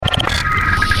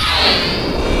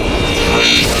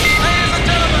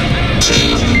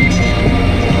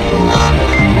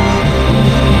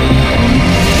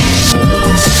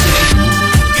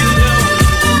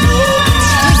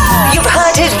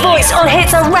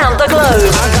around the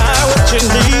globe.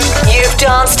 You've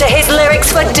danced to his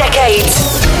lyrics for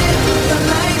decades.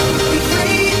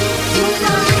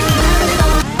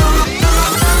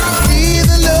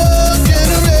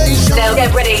 Now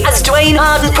get ready as Dwayne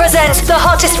Harden presents the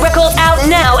hottest records out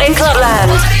now in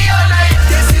Clubland.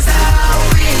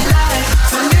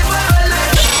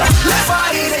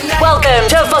 Welcome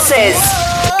to Voces.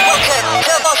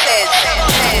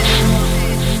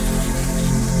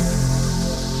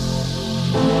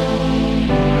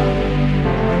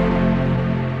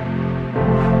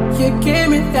 You give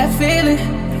me that feeling,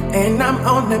 and I'm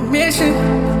on a mission.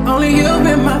 Only you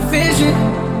in my vision.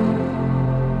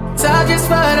 Talk just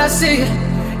what I see.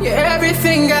 You're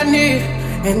everything I need,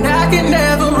 and I can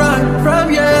never run from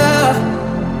you.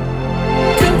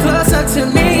 Come closer to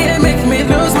me and make me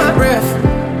lose my breath.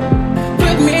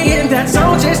 Put me in that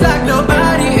zone just like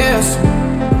nobody else.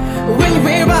 When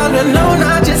we're all alone,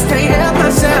 I just can't help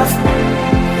myself.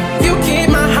 You keep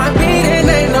my heart beating,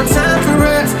 ain't no time for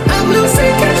rest. I'm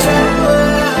losing control.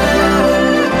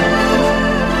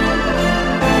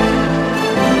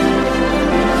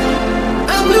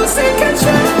 I'm losing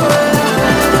control.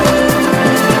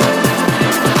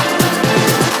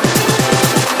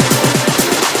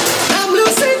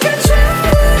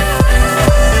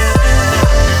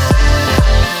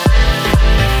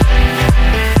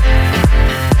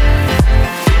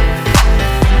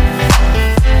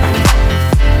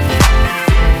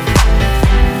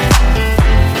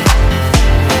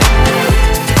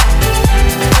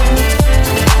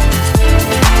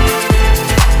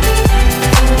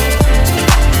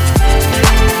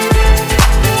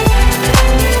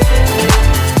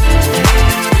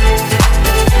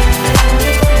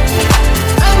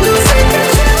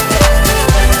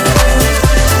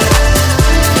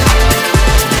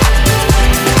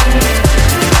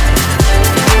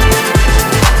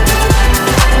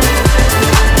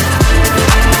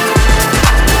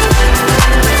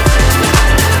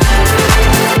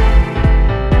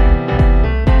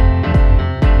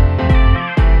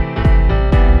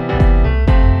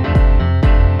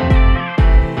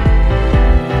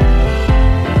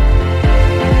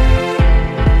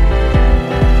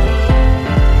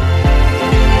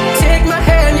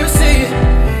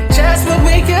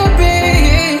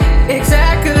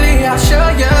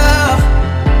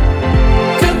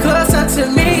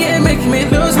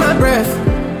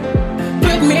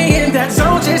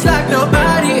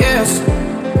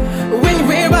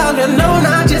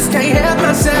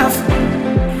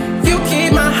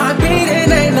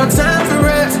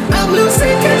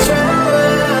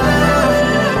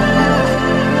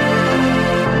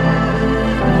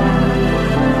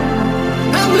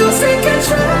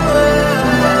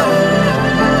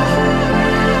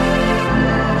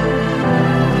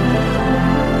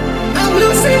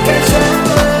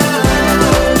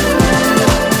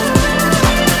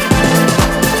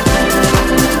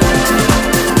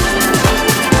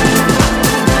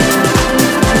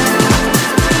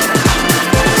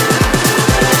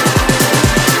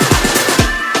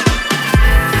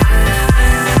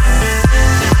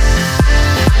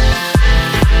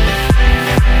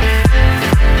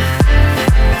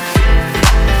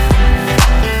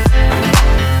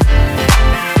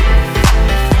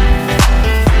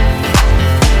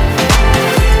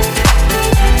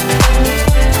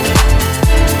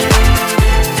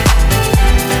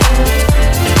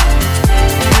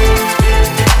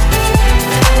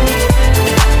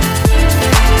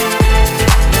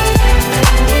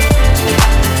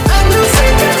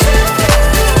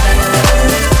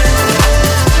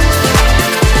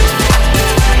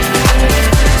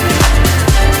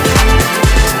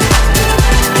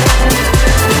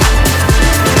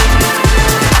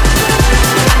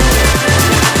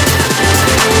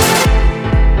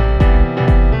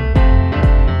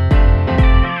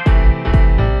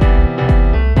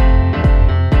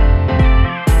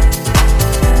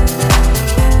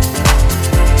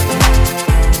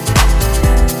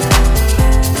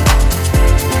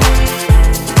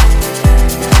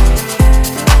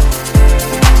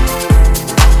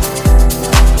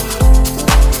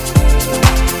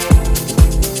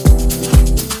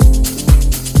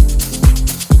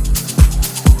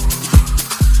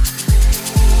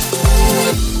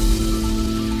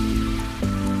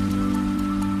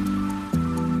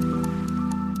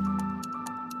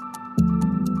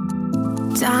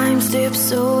 Time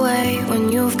slips away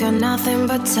when you've got nothing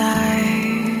but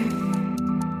time.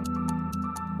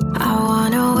 I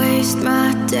wanna waste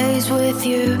my days with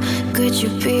you. Could you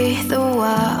be the one?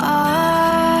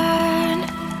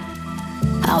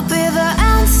 I'll be the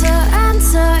answer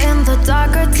in the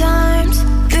darker times.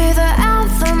 Be the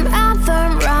anthem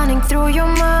running through your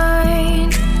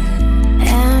mind.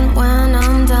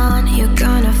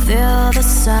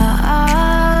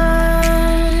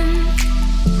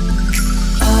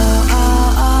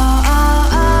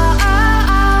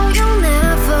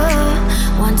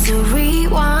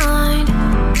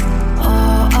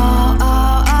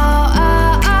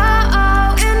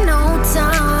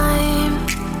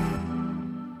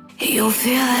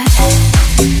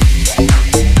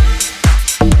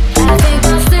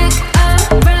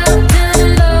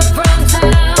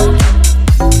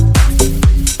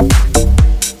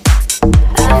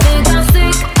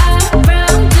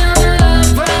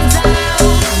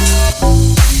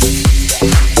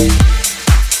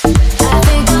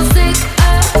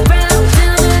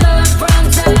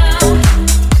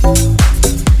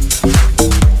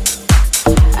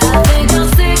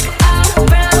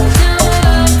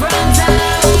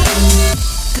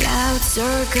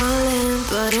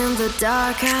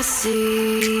 dark I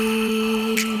see.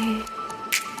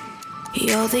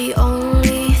 You're the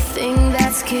only thing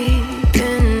that's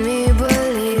keeping me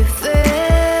believing.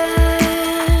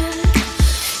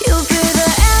 You'll be the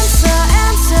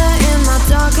answer in my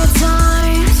darker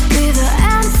times. Be the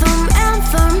anthem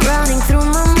running through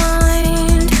my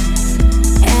mind.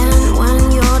 And when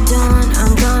you're done,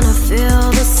 I'm gonna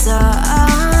feel the sun.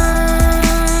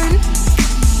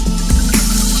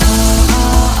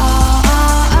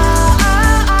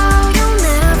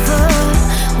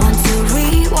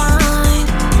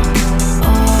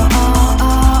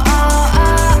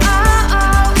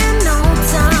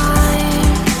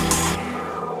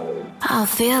 I'll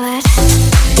feel it.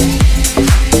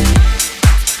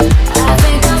 I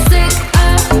think I'll stick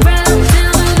around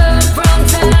till the love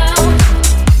runs out.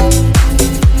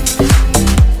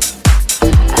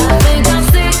 I think I'll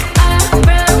stick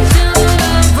around till the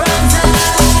love runs out.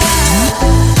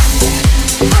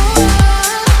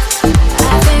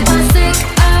 I think I'll stick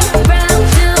around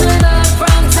till the love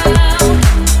runs out.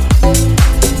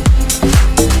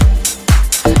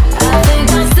 I think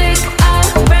I'll stick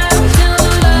around till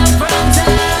the love runs out.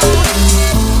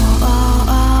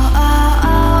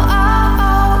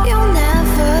 You'll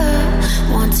never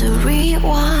want to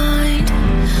rewind.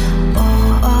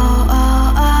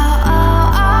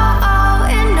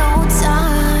 In no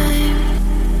time,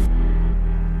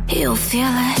 you'll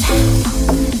feel it.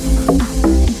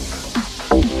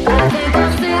 I think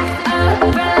I'll stick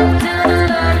around till the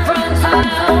love runs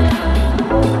out.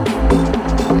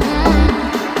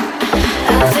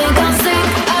 I think I'll stick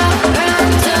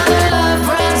around till the love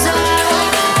runs out.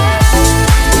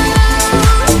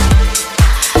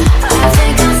 I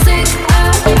think I'll stick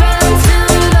around till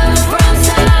the love runs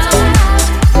out.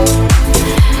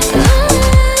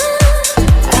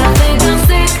 I think I'll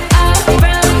stick around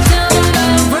till the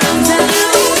love runs out.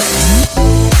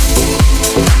 I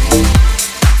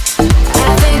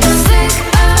think I'll stick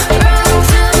around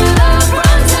till the love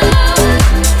runs out.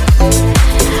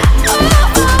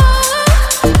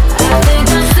 I think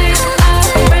I'll stick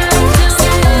around till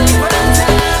the love runs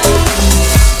out.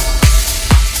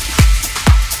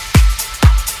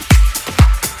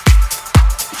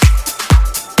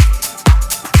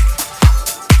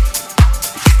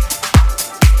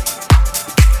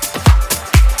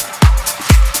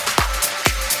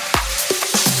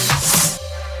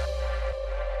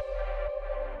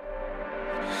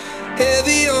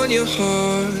 Heavy on your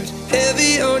heart,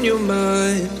 heavy on your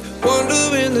mind.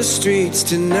 Wandering the streets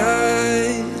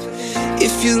tonight.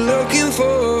 If you're looking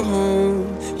for a home,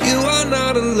 you are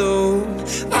not alone.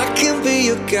 I can be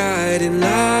your guiding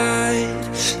light.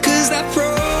 'Cause I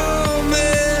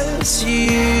promise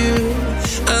you,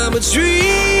 I'm a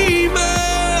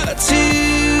dreamer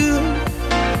too.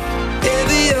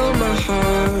 Heavy on my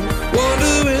heart,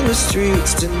 wandering the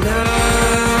streets tonight.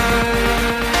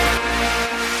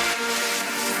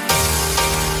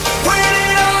 When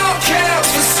it all counts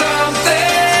for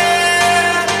something,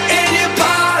 and your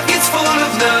pocket's full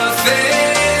of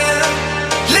nothing,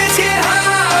 let's get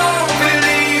high on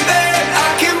believing. I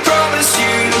can promise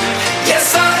you, yes,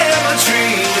 I am a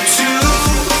dreamer too.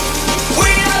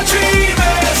 We are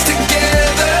dreamers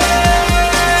together,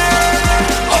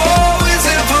 always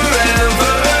and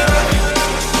forever.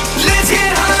 Let's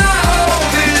get high on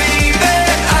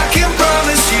believing. I can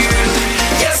promise you,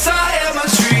 yes, I am a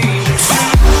dreamer too.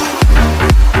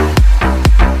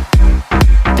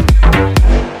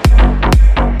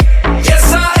 Yes,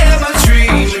 I am a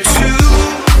dreamer too.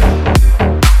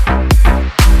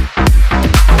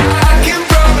 I can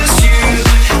promise you,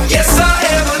 yes, I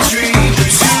am a dreamer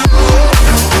too.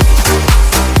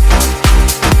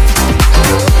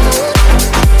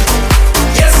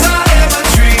 Yes, I am a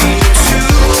dreamer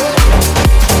too.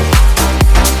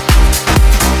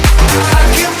 I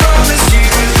can promise you,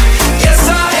 yes,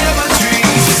 I am a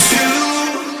dreamer too.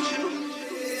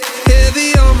 Heavy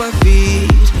on my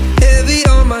feet, heavy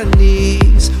on my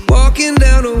knees, walking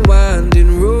down a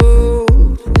winding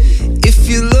road. If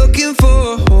you're looking for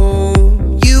a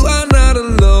home, you are not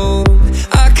alone.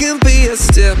 I can be a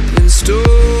stepping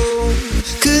stone.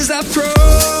 'Cause I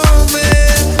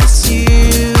promise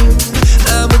you,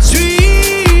 I'm a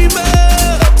dreamer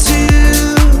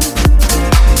too.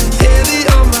 Heavy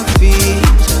on my feet,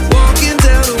 walking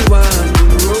down a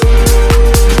winding road.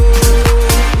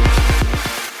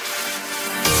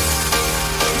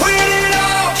 When it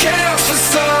all counts for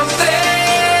something,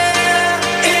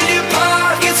 and your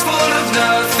pocket's full of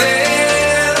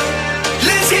nothing,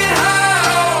 let's get high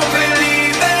on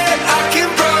believing. I can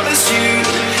promise you,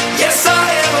 yes, I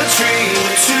am a dreamer.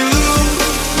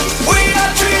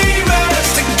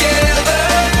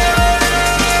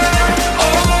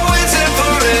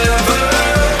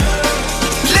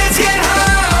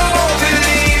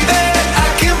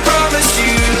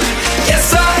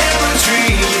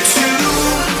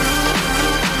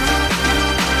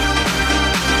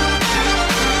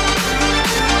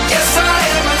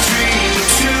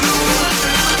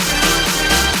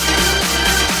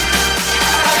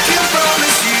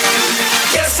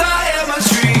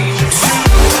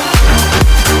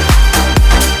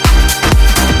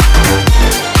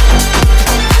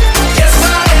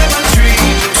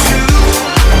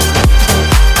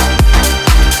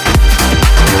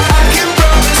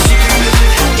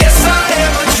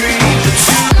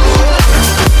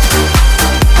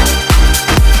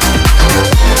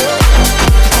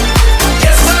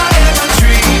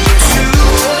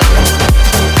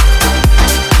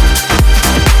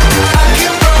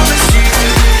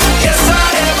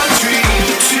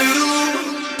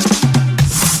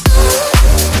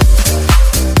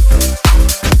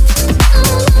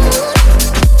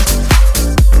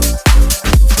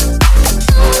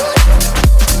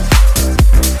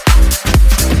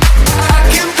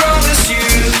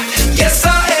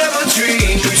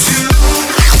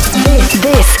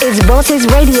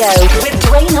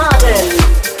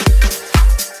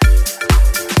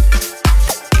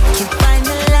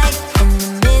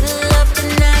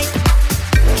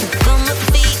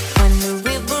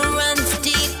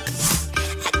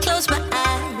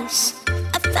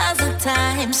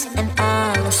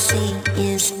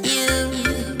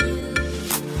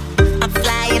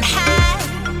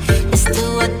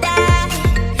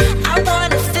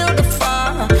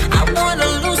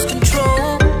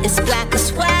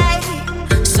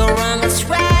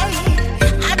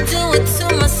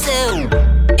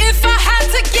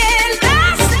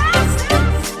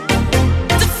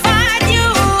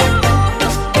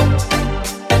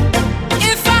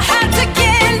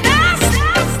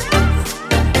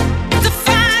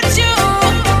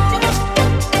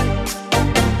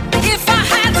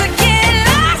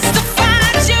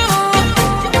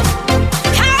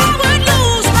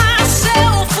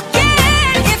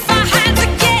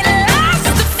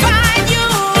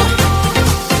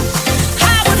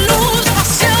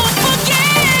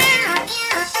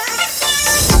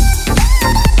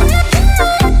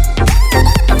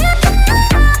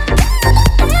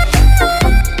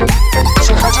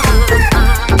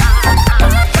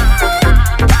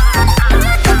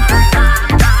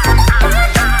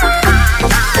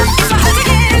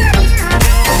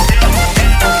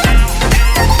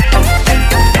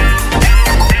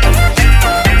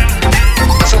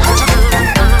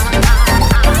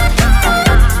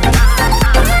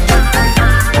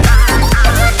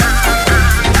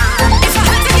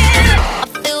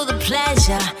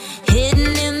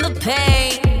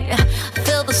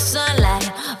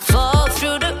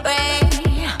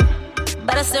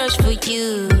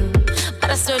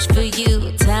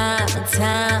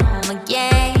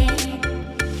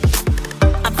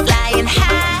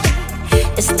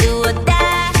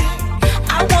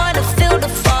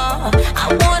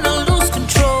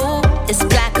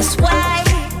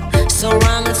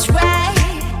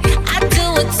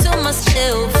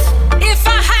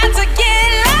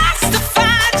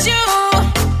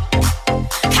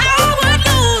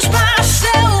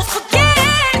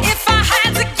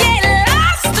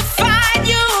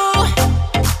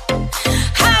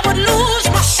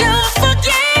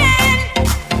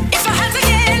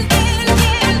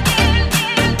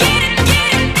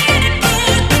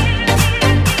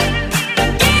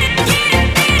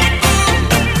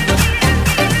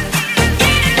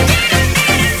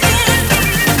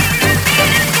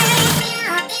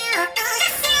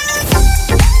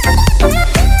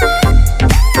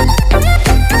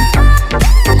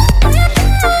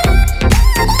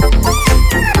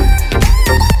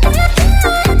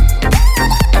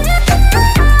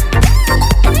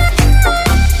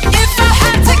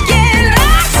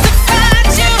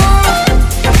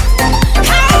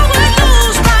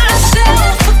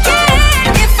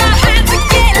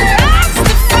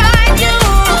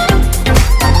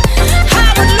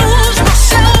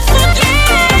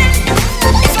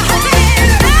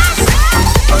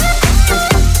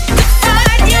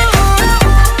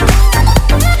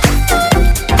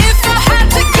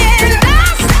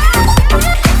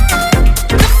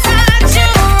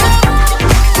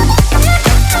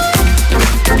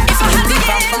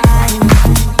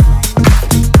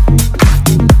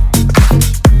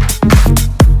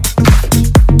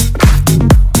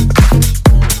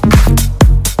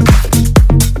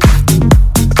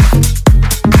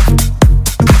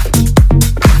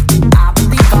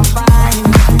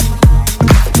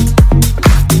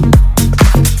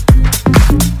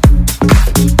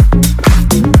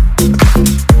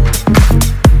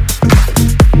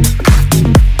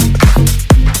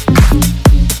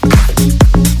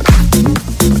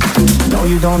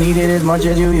 much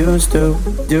as you used to,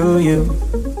 do you?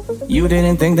 You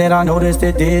didn't think that I noticed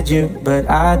it, did you? But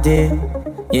I did,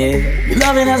 yeah. Your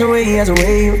loving has a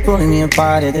way of pulling me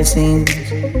apart at the seams.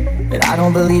 But I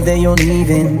don't believe that you're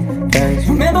leaving. Cause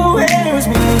remember when it was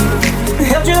me that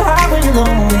helped you high when you're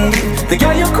lonely, the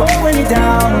guy you call when you're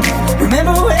down.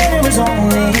 Remember when it was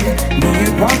only me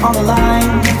you want on the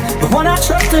line, the one I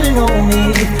trusted and know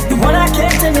me, the one I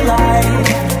kept in the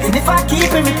light. And if I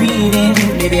keep it repeating,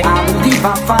 maybe I believe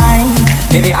I'm fine.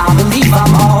 Maybe I believe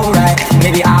I'm alright.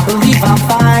 Maybe I believe I'm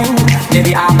fine.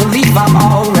 Maybe I believe I'm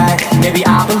alright. Maybe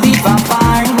I believe I'm fine.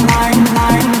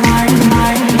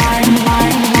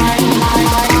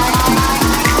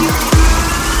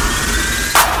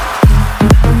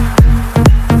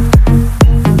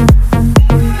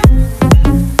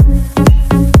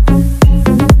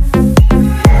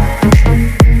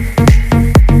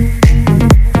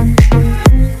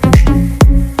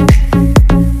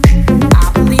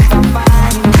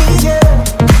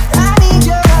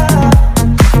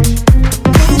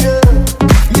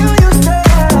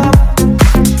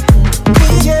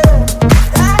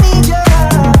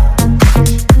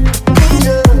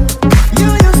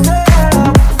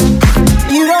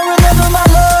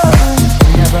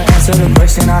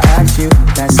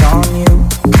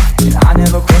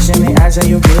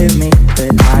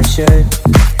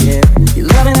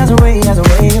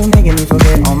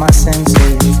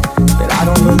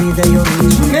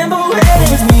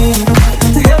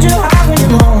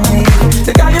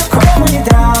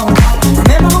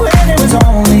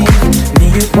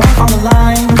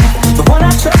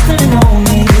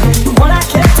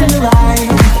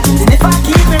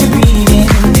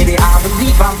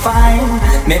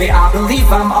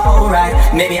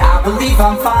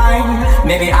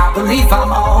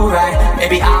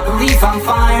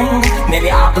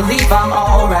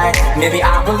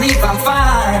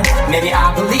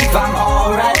 I believe I'm fine.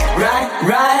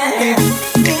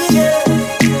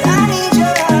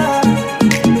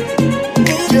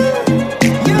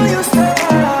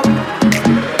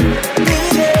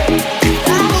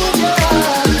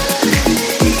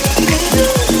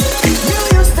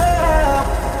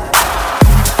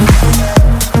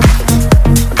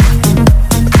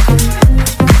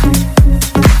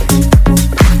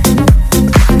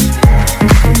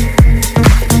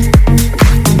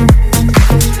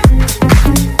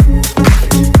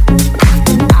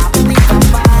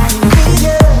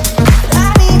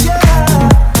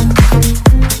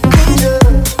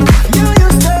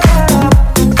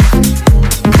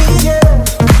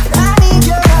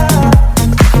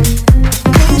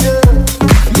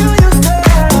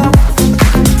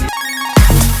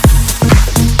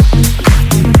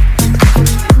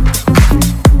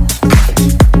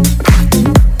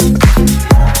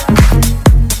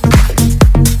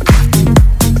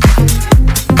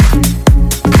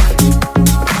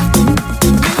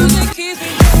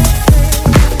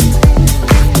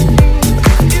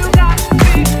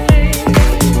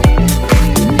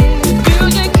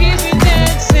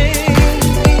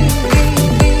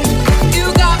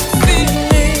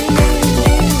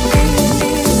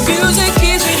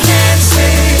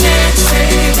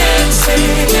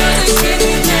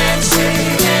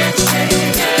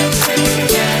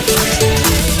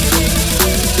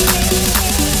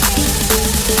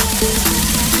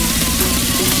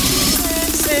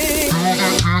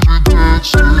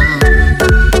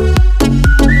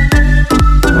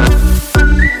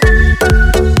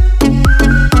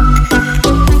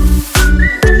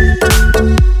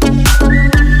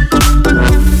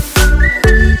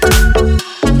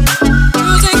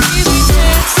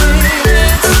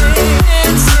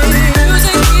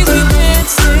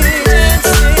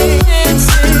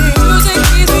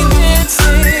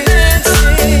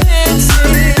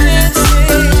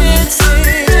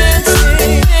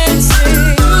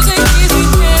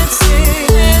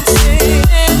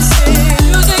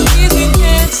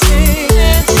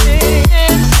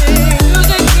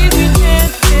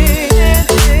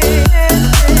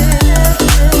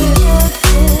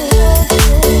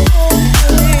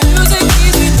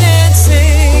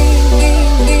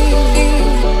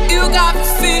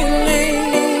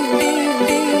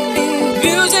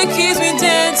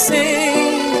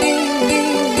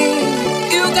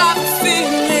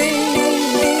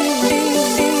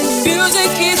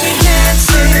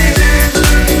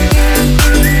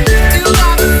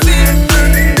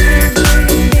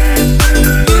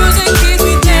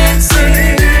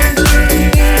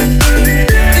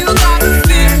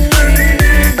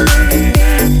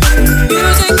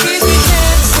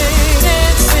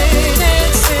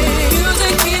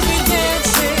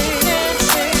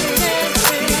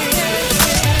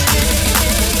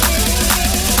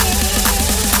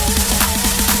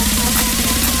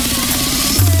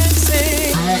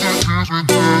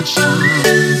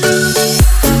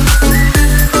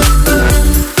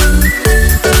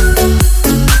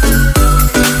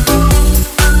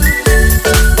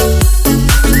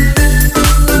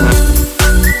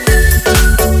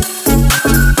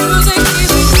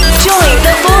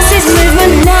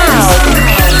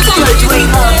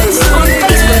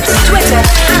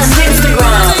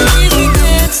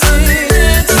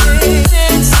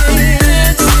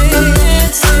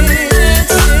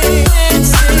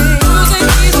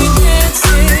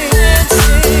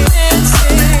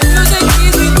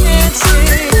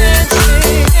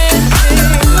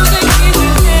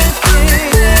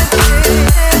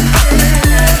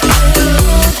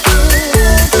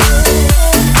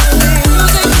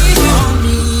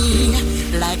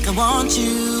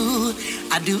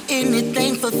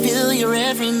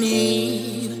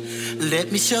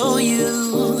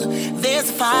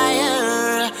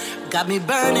 Got me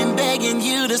burning, begging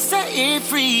you to set it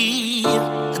free.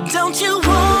 Don't you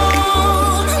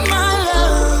want my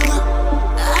love?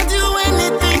 I'd do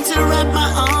anything to wrap my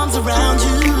arms around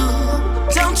you.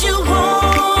 Don't you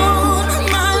want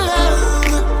my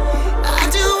love? I'd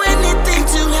do anything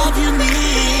to have you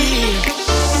near.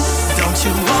 Don't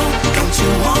you want, don't you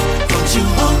want, don't you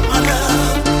want my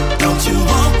love? Don't you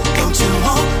want, don't you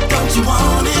want, don't you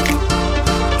want it?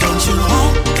 Don't you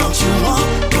want, don't you want,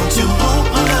 don't you want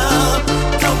my love?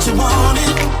 Don't you want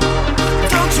it?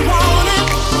 Don't you want it?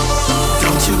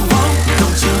 Don't you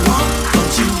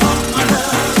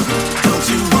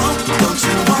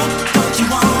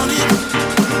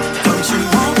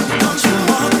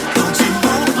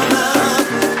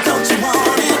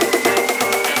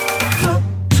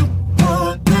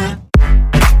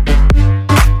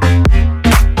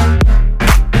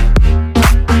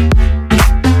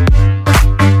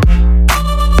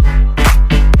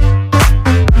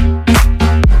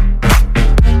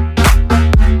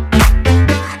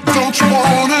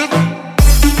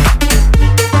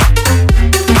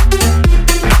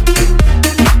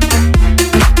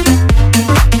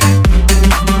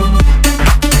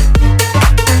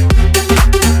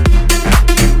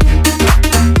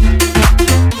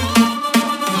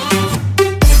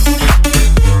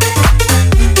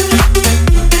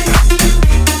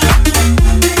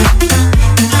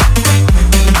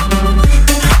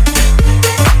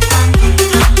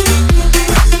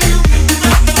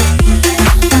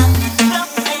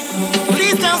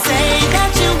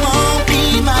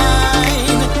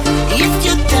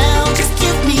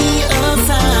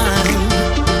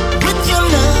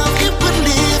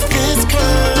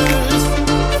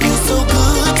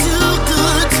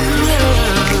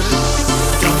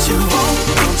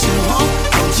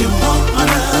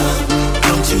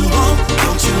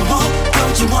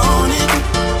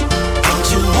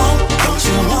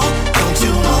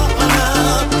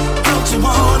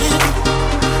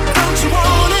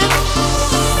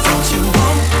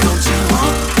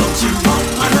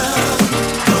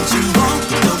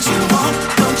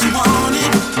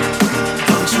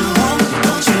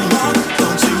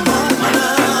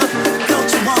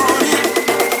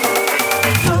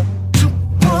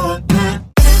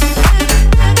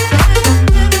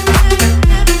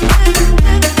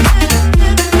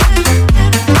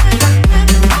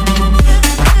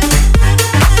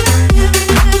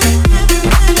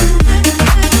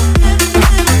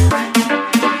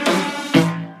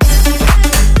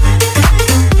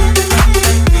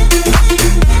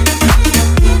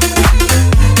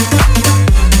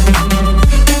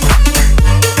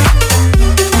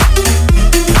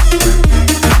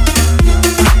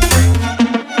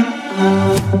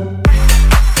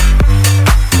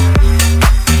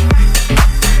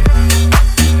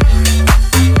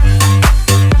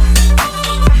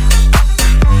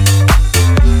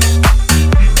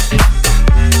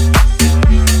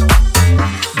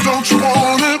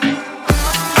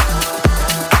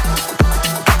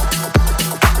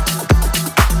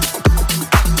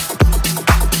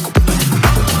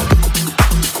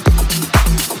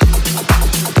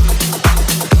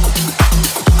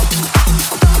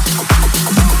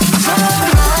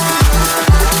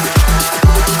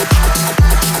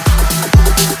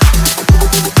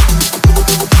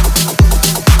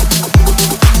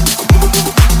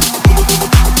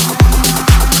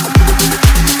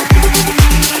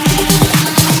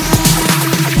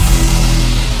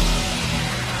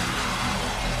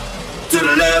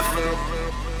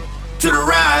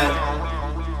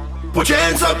Put your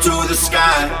hands up to the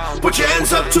sky. Put your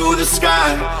hands up to the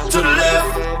sky. To the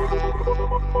left,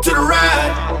 to the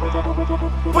right.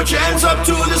 Put your hands up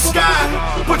to the sky.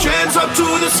 Put your hands up to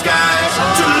the sky.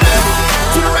 To the left,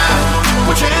 to the right.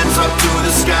 Put your hands up to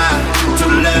the sky. To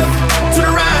the left, to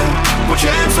the right. Put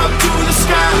your hands up to the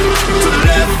sky. To the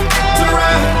left, to the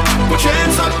right. Put your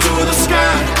hands up to the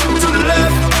sky. To the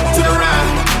left, to the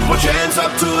right. Put your hands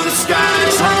up to the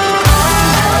sky.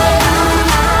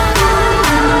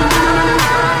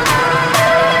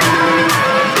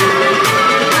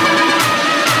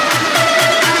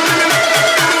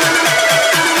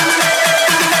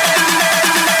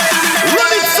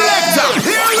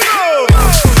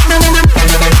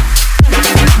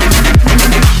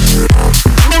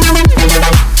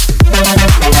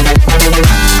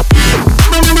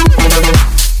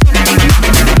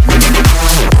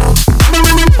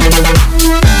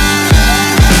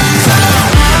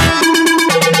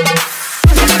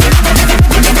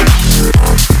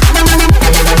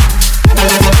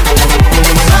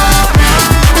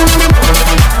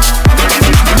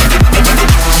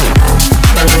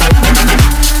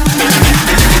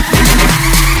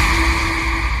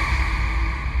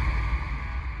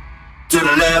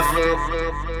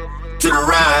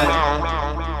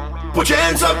 Put your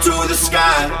hands up to the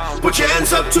sky. Put your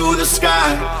hands up to the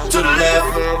sky. To the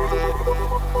left,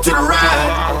 to the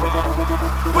right.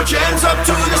 Put your hands up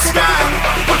to the sky.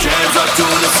 Put your hands up to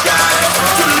the sky.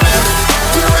 To the left,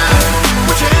 to the right.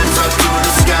 Put your hands up to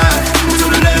the sky. To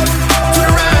the left, to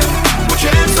the right. Put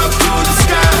your hands up to the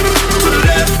sky. To the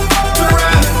left, to the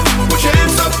right. Put your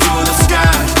hands up to the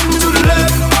sky. To the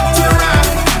left, to the right.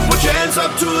 Put your hands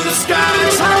up to the sky.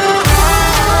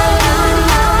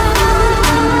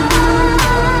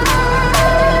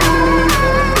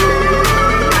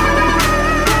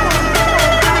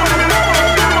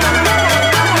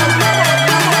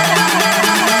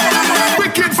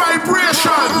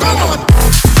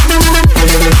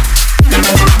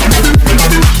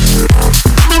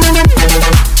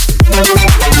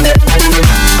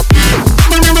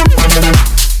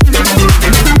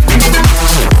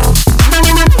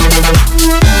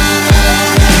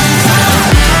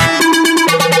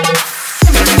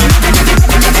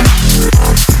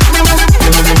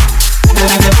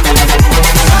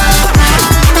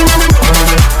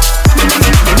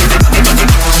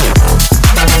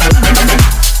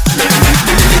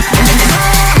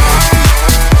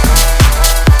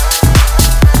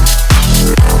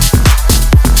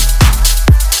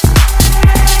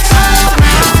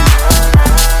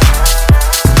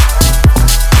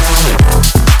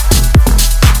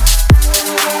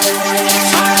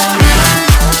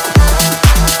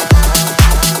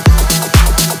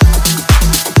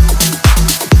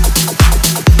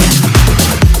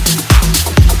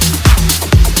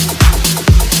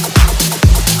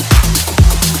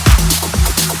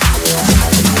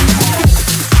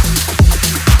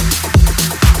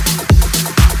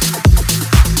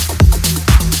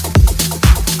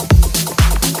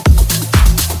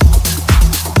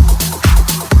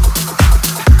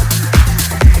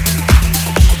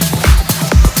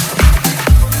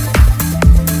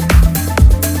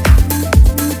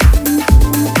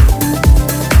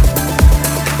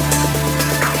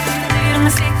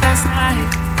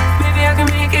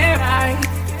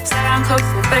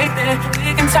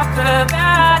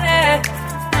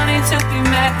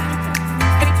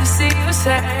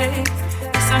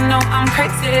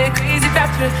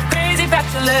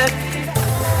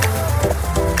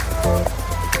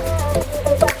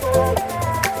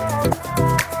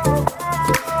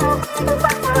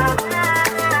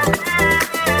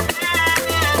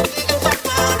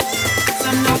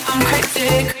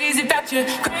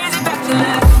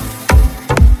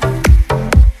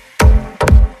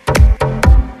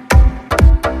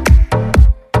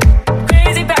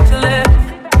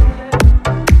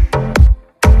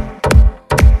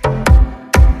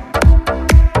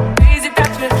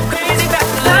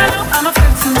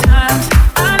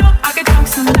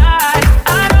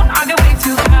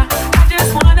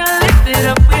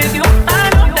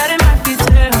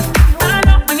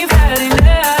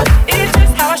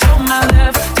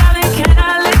 Can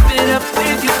I live it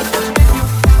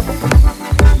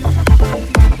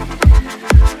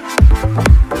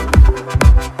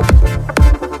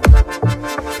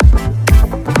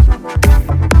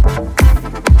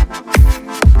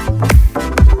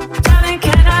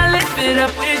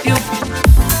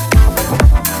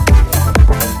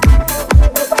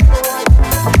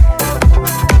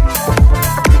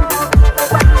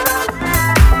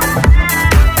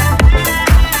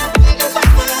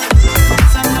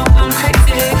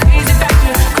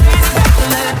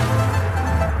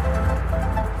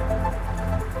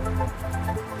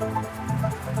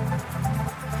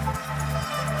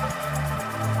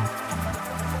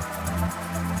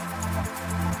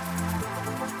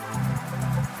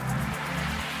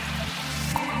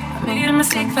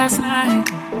mistake last night.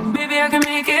 Maybe I can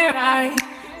make it right.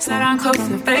 Slide down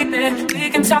closer, baby.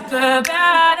 We can talk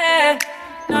about it.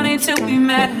 No need to be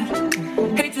mad.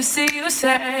 Hate to see you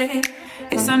say,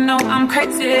 yes, I know I'm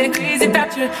crazy, crazy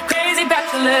about you, crazy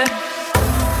about your love.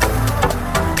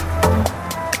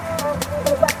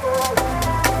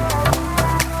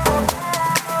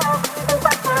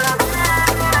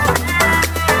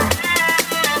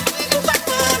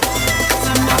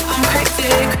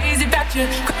 Crazy about you,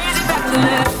 crazy about your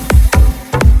love.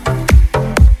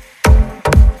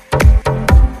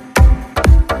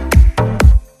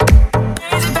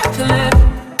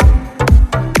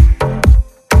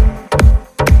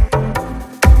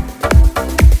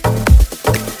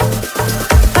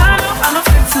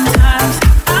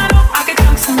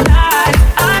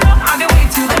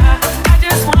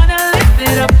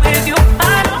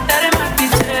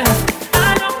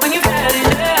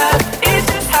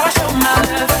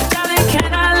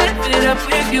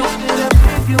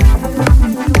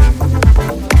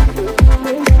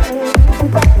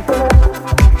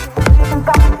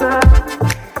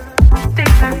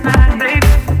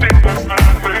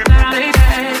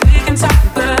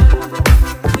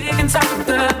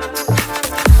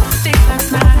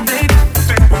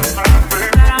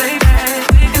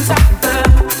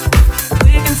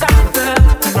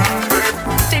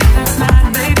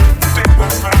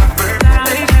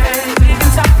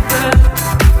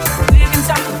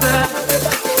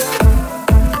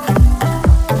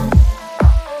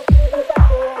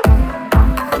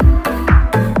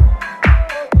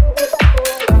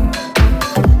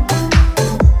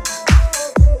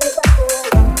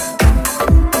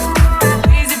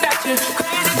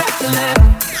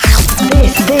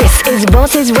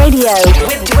 Bosses Radio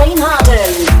with Dwayne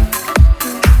Harden.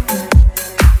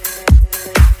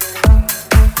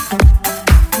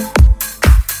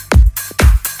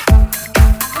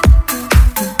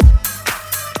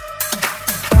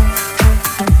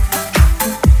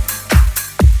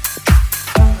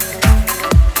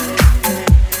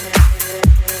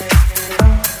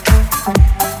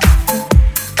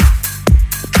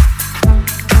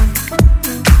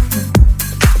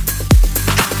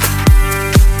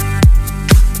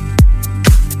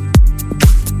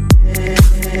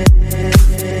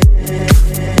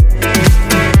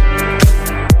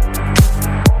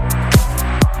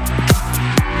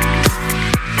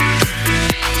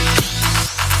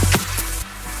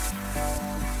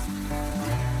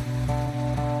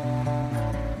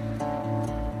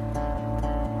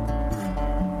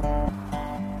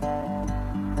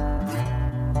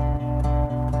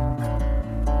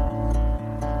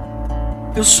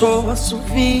 Eu sou o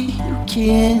assovio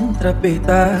que entra a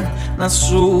peitar na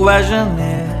sua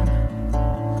janela.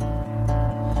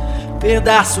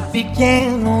 Pedaço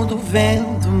pequeno do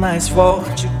vento mais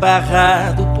forte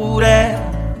barrado por ela.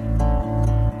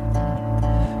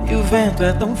 E o vento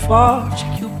é tão forte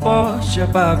que o poste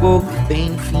apagou bem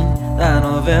no fim da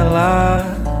novela.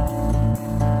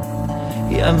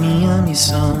 E a minha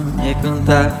missão é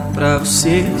cantar pra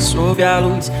você sob a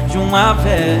luz de uma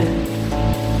vela.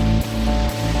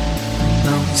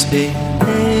 Não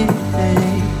esperei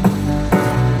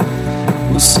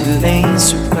o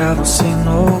silêncio pra você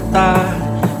notar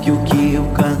que o que eu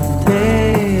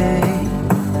cantei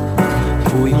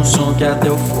foi um som que até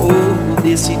o fogo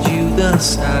decidiu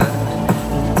dançar.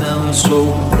 Então eu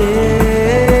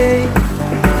soltei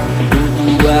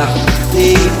tudo,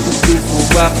 arrotei pro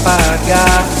fogo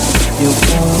apagar. Eu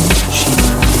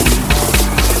continuei,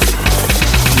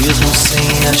 mesmo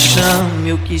sem a chama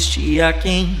eu quis te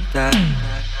aquentar.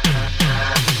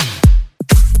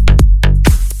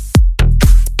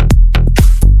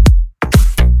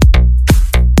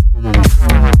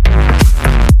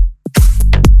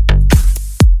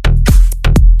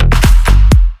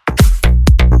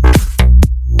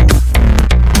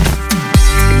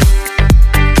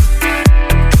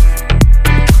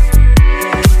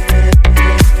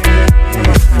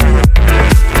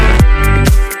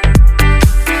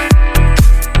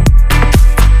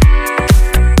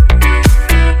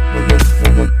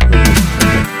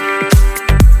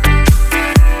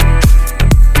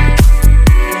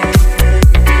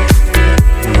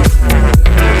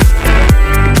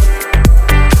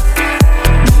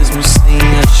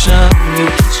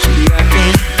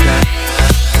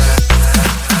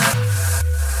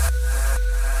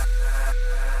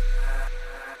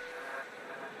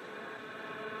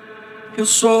 Eu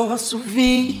sou o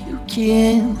assovio que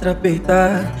entra a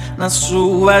peitar na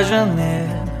sua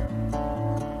janela.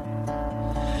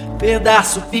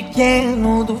 Pedaço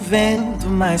pequeno do vento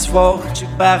mais forte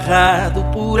barrado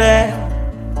por ela.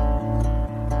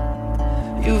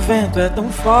 E o vento é tão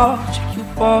forte que o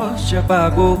poste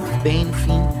apagou bem no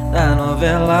fim da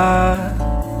novela.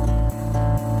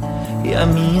 E a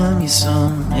minha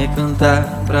missão é cantar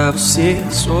pra você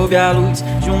sob a luz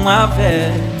de uma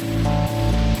vela.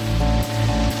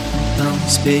 Então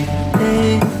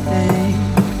esperei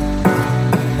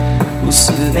o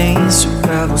silêncio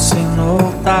pra você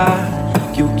notar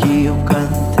que o que eu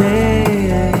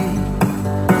cantei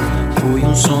foi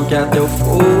um som que até o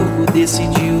fogo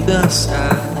decidiu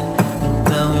dançar.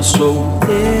 Então eu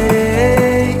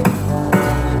soltei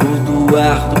todo o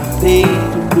ar do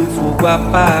peito pro fogo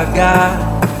apagar.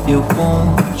 Eu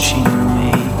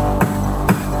continuei,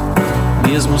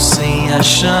 mesmo sem a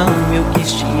chama eu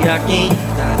quis te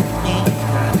aquentar.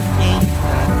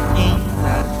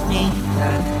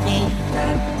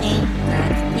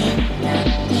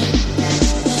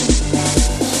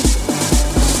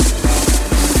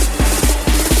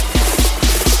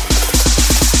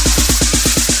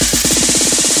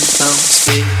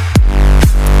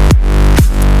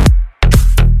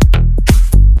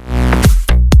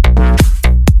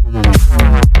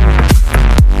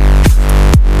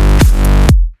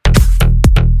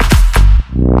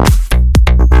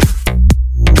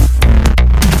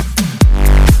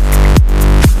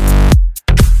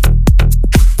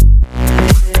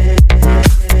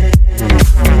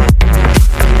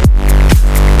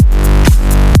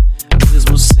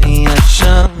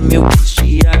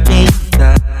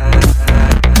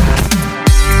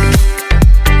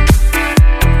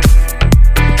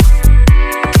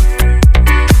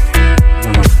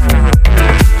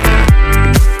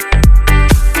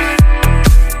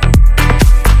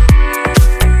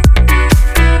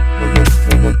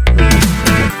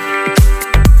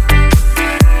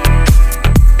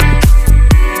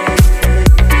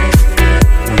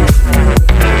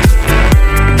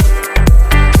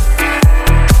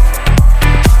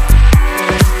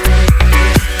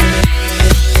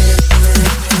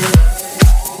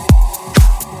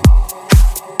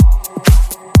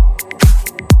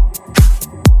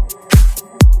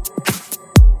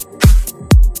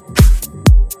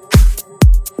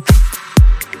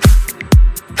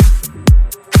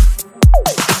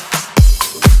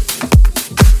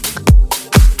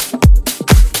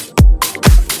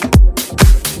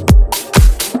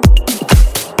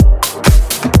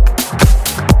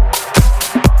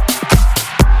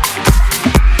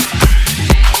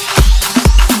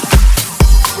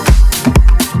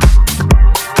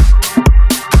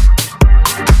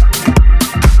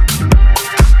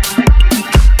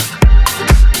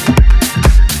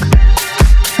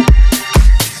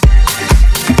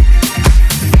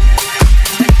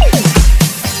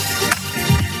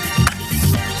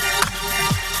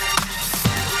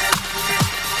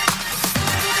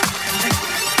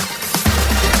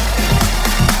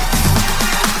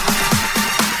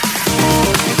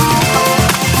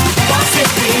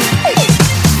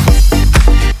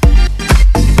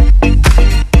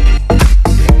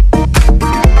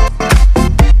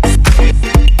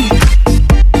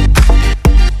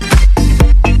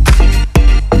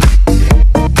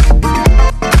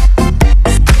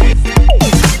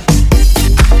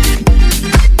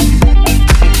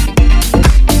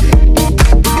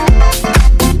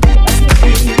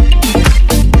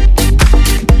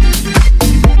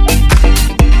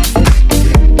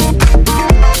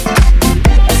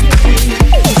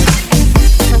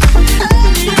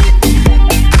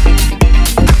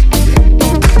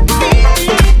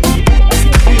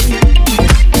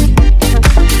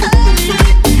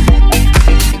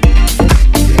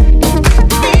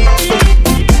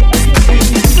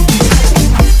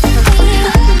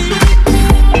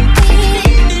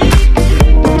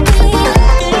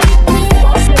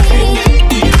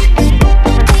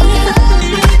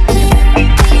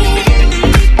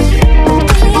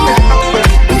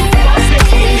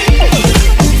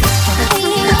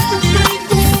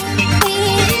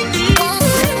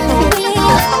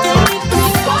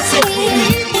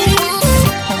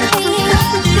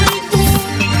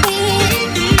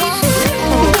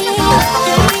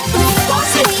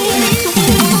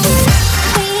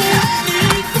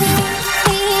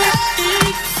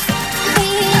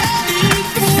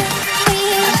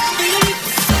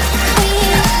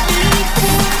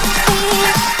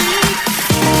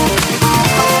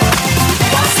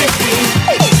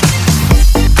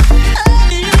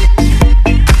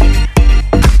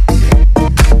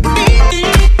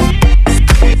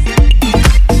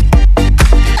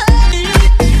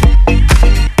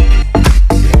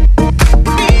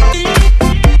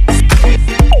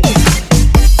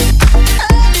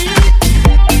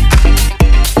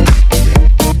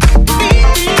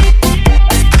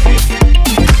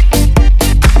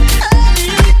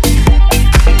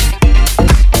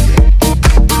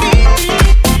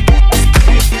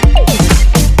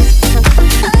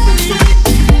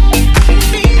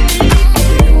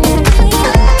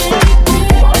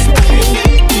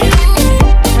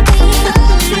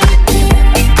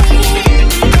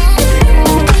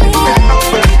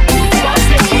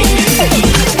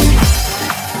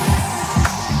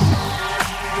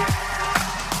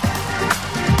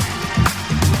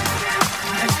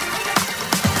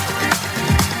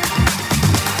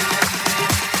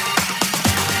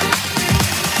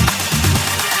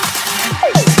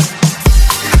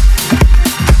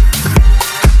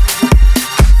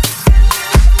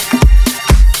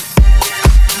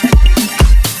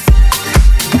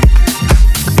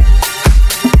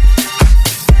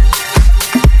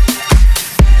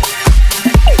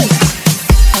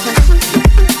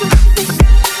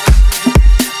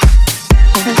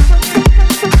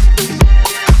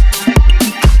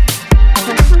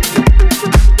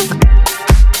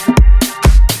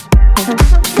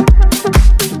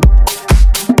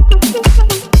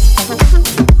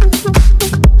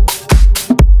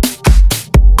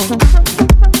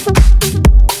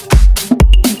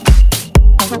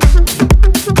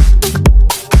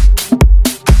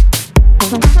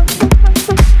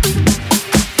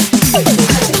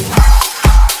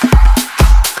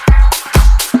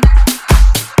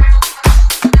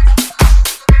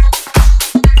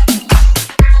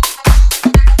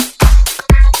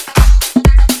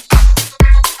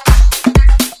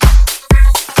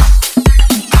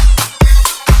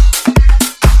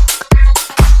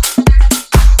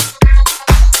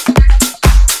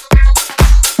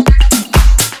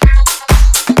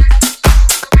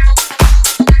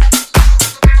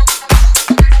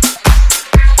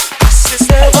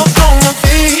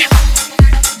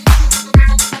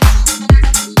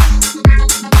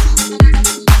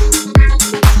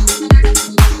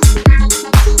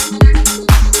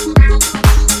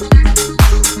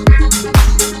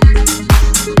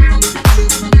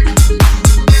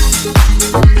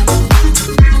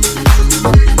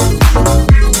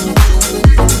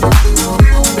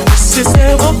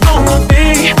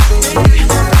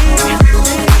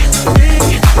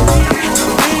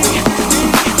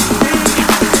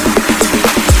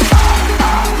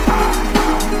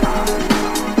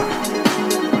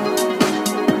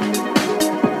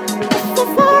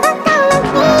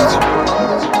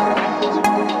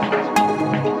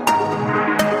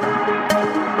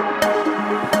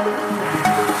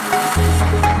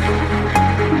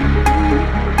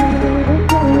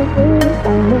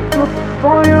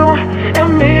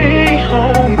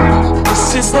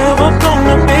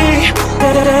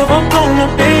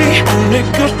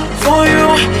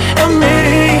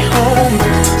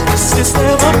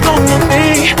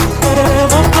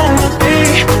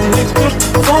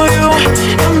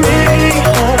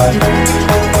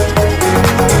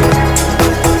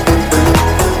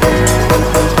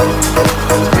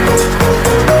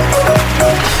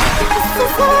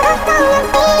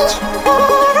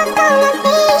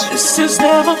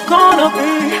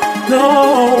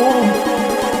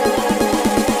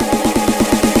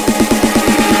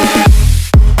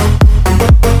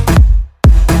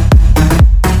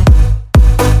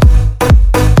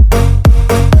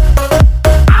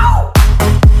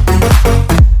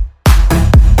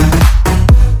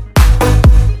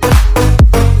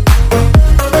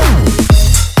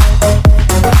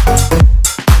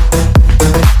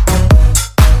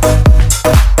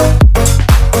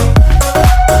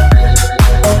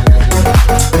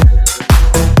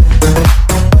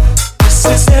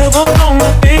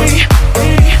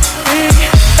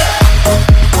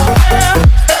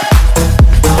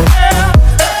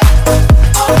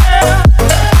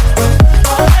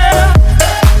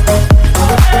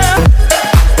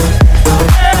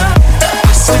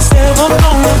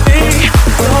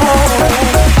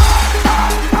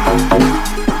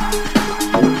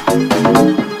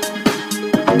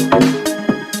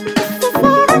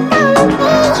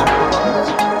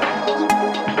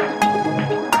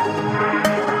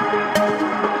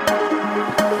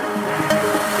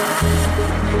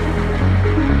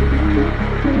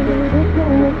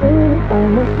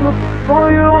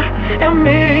 you and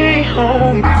me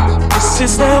home. This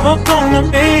is never gonna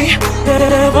be,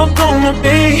 never gonna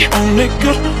be only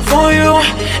good for you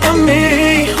and me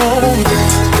home.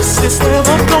 This is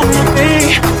never gonna be,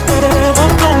 never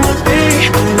gonna be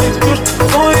only good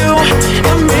for you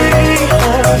and me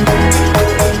home.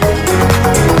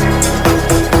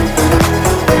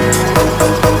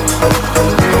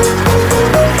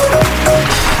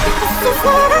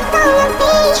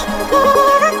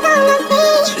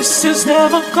 This is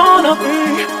never gonna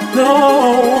be,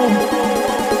 no.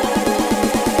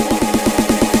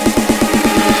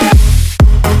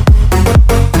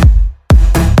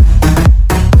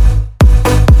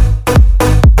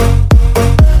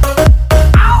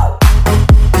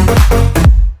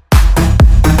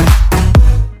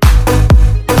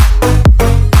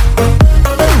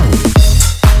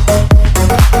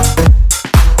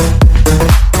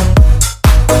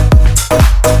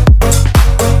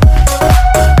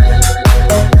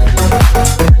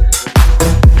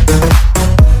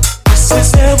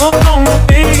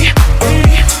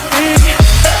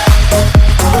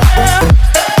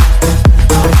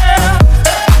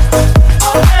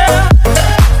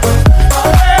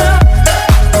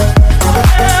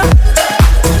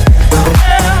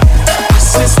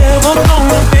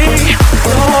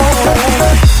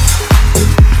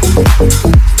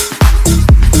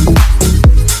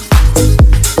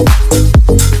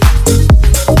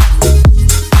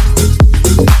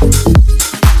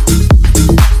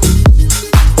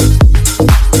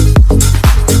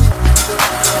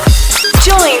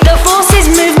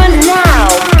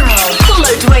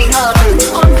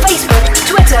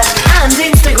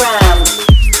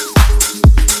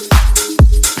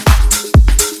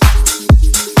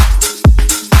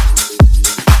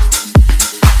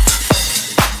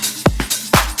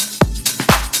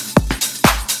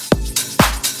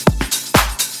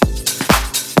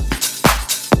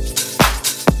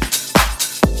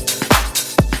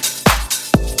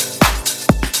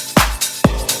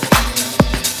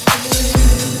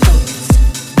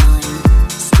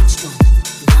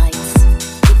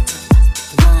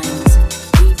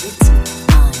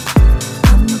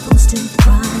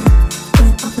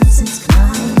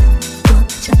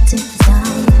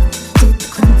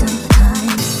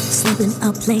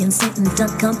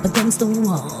 Duck up against the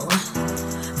wall.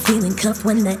 Feeling cuffed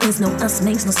when there is no us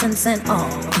makes no sense at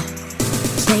all.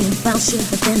 Playing foul should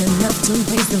have been enough to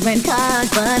raise the red card,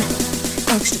 but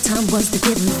extra time was the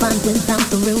given fun without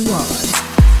the rewards.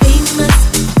 Famous,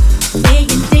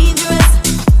 playing dangerous,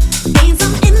 gain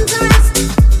some interest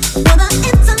for the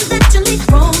intellectually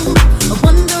grown. A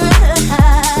wanderer,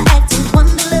 acting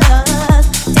wonderless,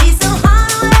 taste so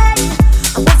hard away.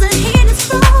 I wasn't here to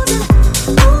frozen.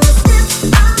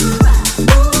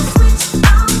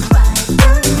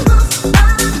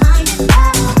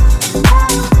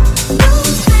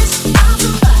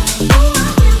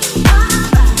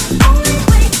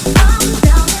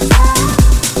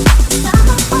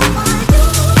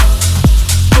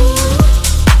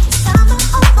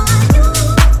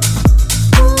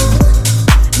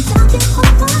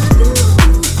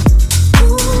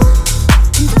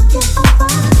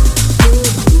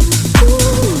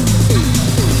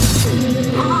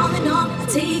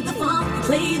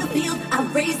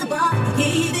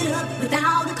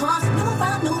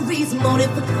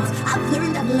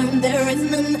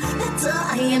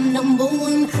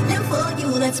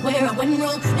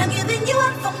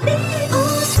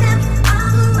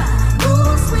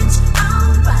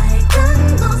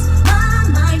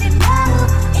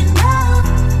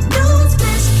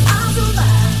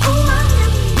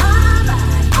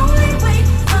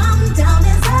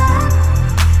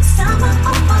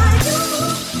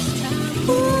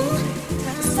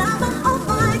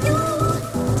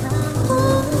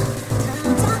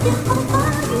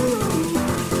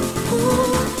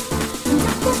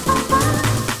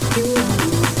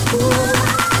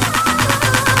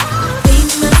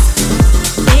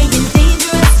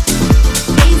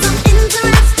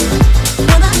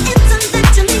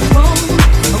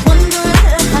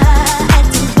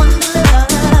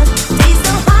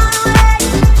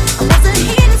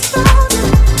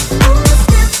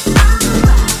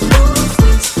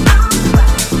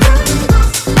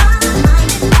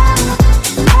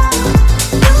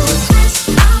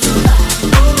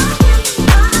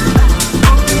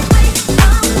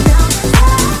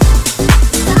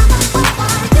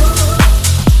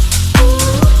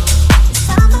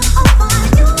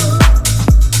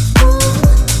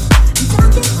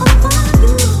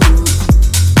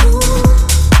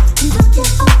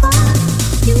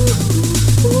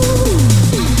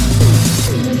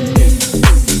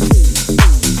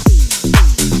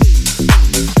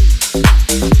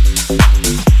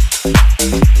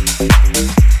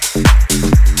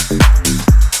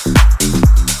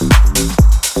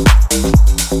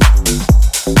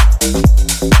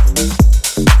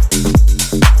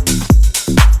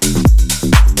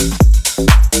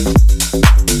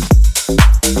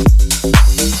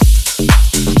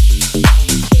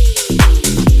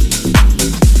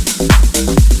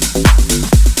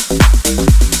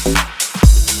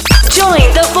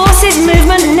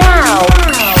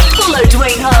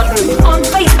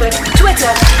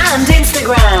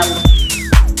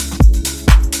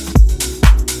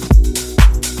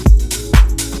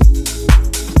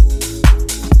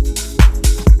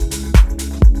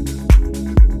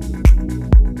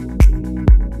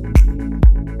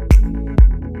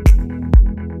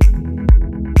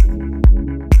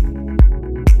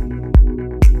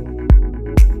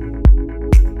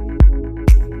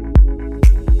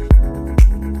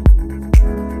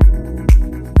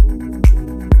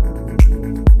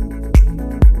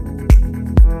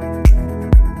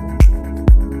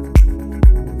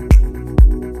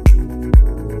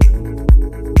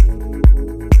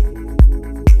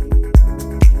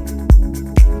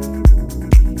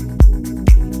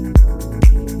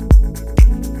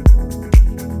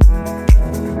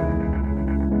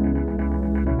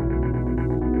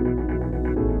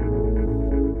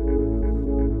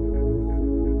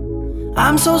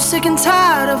 so sick and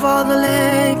tired of all the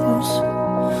labels.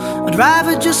 I'd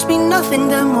rather just be nothing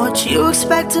than what you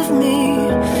expect of me.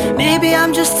 Maybe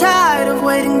I'm just tired of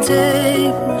waiting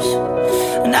tables,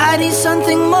 and I need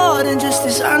something more than just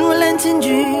this unrelenting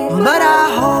dream. But I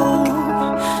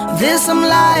hope there's some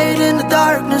light in the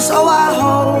darkness. Oh, I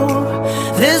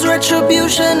hope there's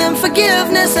retribution and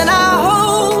forgiveness. And I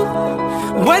hope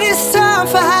when it's time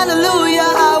for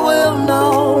hallelujah, I will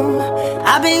know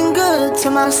I've been good to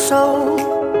my soul.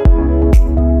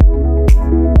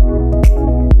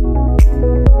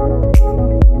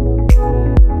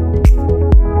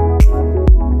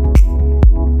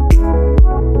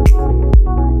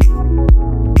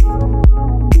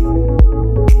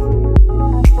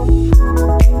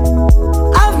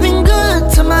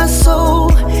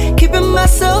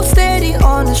 Myself steady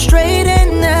on the straight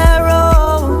and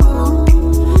narrow.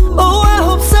 Oh, I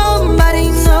hope somebody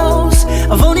knows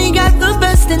I've only got the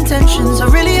best intentions. I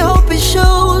really hope it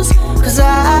shows, 'cause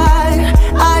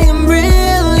I am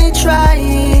really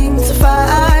trying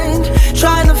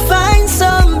to find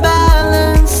some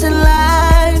balance in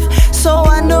life, so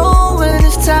I know when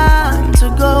it's time to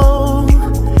go.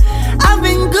 I've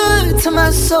been good to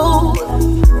my soul.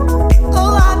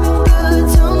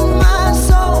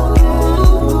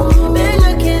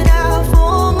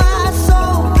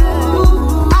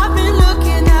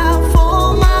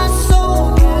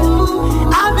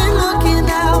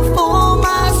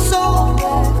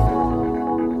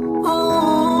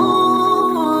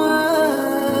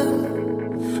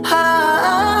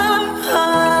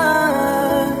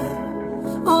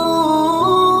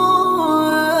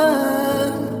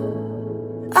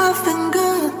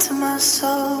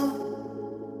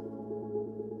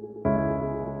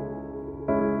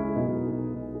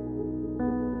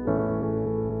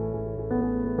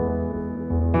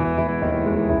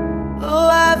 Oh,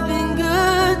 I've been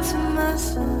good to my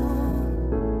soul.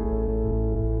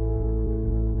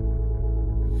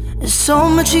 It's so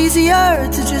much easier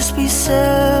to just be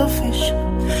selfish.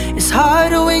 It's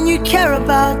harder when you care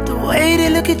about the way they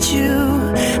look at you.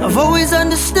 I've always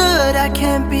understood I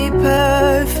can't be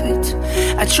perfect.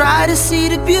 I try to see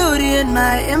the beauty in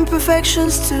my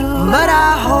imperfections too. But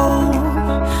I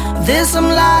hope there's some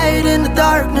light in the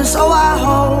darkness. Oh, I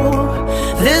hope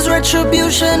there's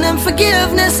retribution and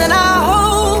forgiveness. And I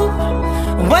hope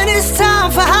when it's time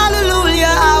for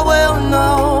hallelujah, I will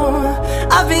know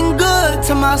I've been good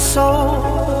to my soul.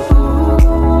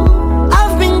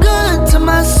 I've been good to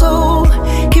my soul,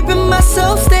 keeping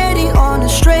myself steady on the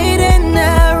straight and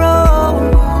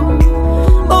narrow.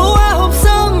 Oh, I hope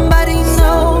somebody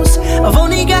knows I've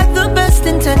only got the best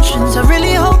intentions. I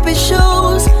really hope it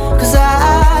shows, 'cause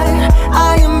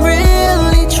I am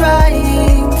really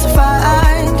trying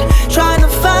to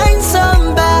find some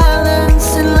balance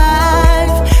in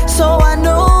life, so I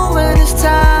know when it's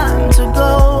time to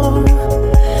go.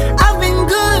 I've been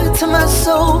good to my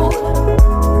soul.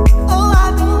 Oh,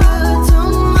 I've been good to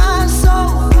my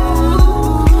soul.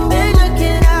 Been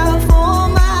looking out for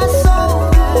my soul.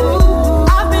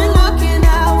 I've been looking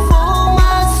out for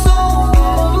my soul.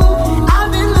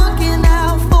 I've been looking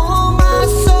out for my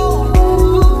soul.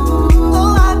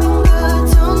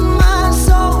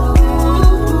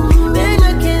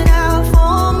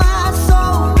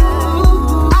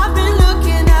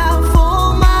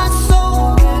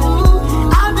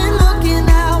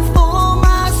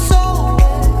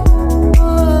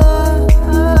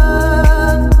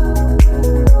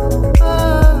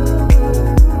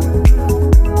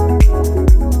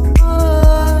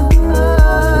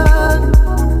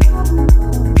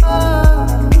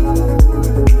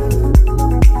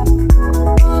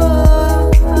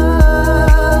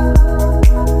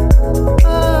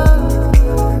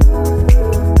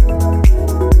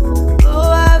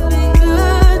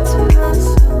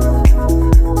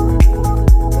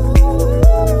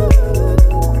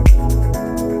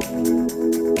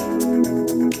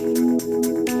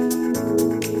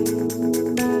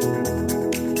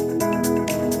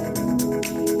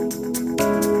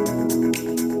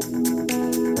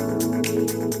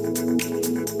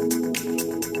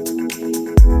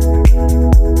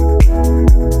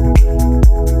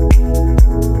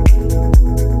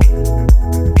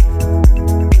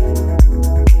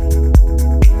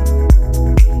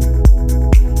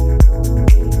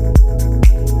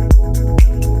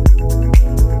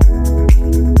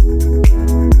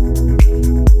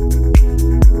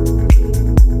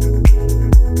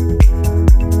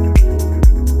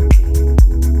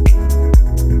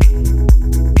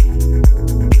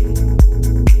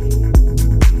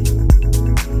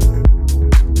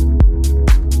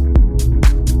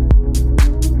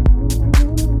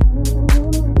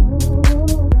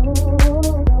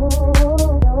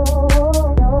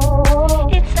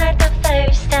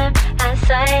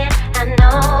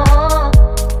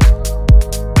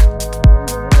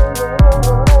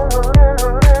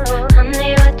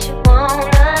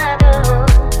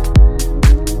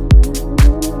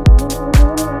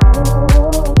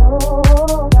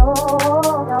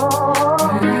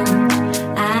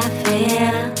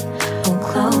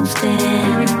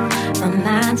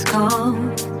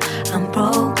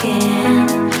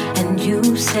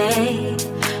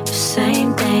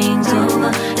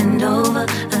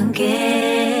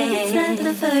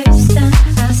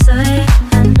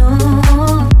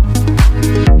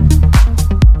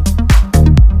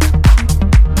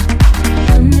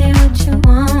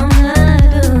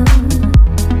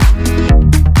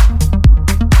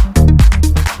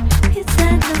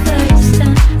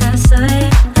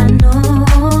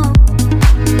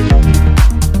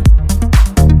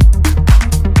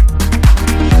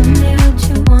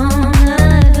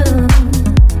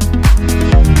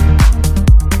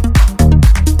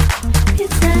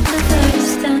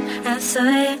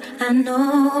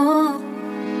 know.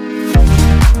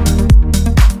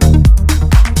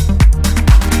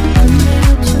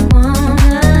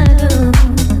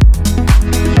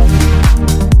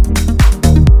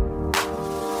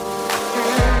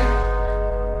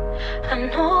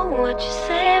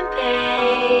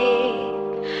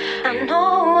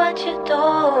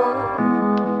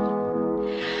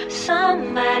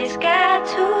 Somebody's got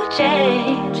to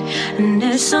change, and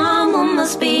there's someone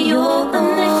must be you.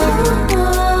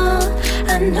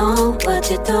 I know what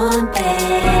you're doing,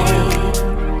 babe.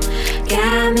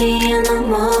 Got me in the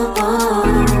mood.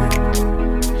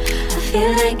 I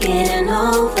feel like getting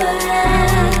over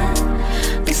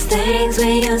those things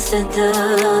we used to do.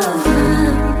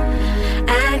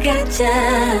 I got you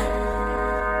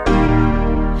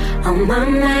on my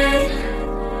mind.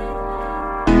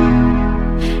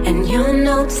 You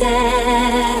notice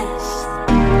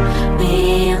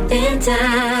me up in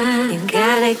time. You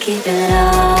gotta keep it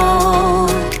low.